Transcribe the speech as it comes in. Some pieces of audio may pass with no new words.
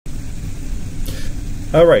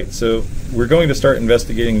Alright, so we're going to start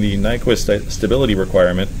investigating the Nyquist stability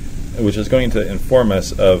requirement, which is going to inform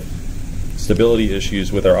us of stability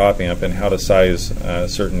issues with our op-amp and how to size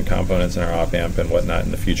certain components in our op-amp and whatnot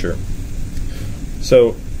in the future.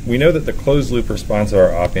 So we know that the closed loop response of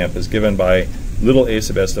our op-amp is given by little a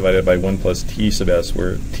sub s divided by 1 plus t sub s,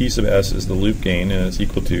 where t sub s is the loop gain and it's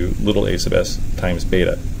equal to little a sub s times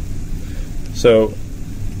beta. So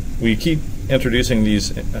we keep introducing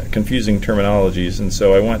these confusing terminologies, and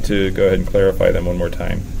so I want to go ahead and clarify them one more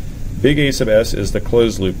time. Big A sub s is the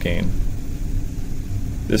closed loop gain.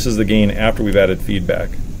 This is the gain after we've added feedback.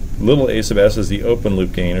 Little a sub s is the open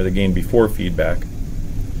loop gain, or the gain before feedback.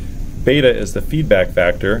 Beta is the feedback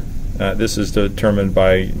factor. This is determined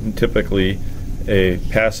by typically a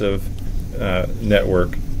passive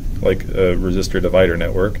network, like a resistor divider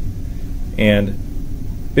network. And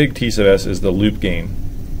big T sub s is the loop gain.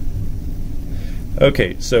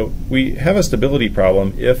 Okay, so we have a stability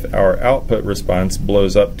problem if our output response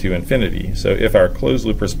blows up to infinity. So if our closed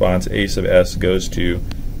loop response A sub s goes to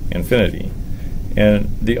infinity.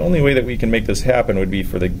 And the only way that we can make this happen would be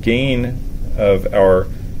for the gain of our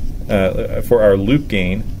for our loop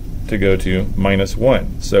gain to go to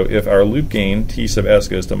 -1. So if our loop gain T sub s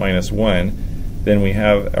goes to -1, then we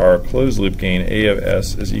have our closed loop gain A of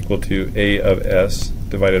s is equal to A of s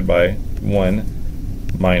divided by 1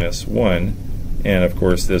 minus 1. And of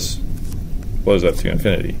course this blows up to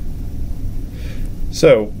infinity.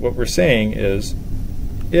 So what we're saying is,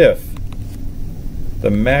 if the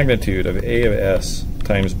magnitude of A of s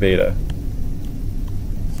times beta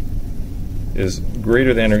is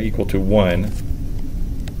greater than or equal to 1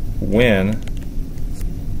 when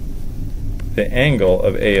the angle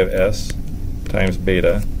of A of s times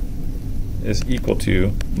beta is equal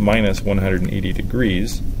to minus 180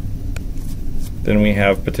 degrees, then we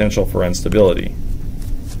have potential for instability.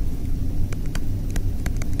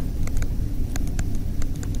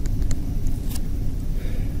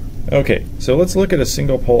 Okay, so let's look at a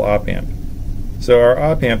single pole op-amp. So our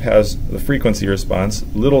op-amp has the frequency response,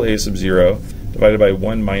 little a sub 0 divided by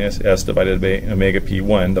 1 minus s divided by omega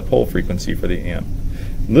p1, the pole frequency for the amp.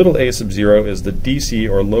 Little a sub 0 is the DC,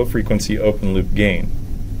 or low frequency open loop gain.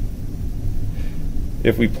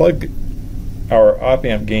 If we plug our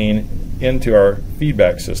op-amp gain into our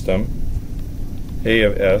feedback system, A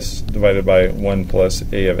of s divided by 1 plus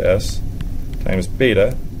A of s times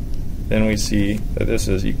beta, then we see that this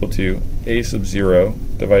is equal to A sub 0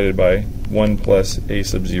 divided by 1 plus A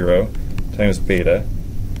sub 0 times beta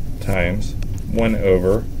times 1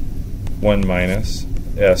 over 1 minus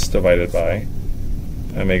s divided by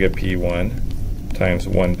omega p1 times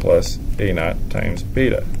 1 plus A naught times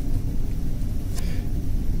beta.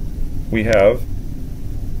 We have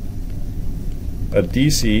a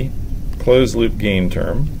DC closed loop gain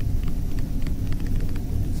term,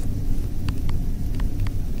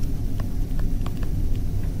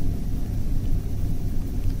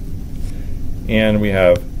 and we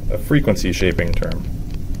have a frequency shaping term.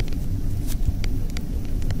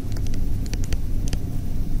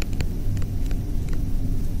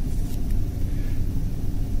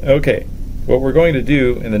 Okay, what we're going to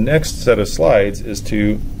do in the next set of slides is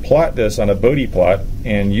to plot this on a bode plot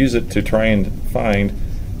and use it to try and find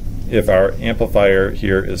if our amplifier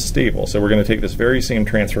here is stable. So we're going to take this very same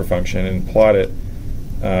transfer function and plot it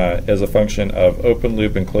as a function of open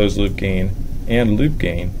loop and closed loop gain and loop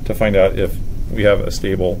gain to find out if we have a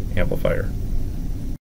stable amplifier.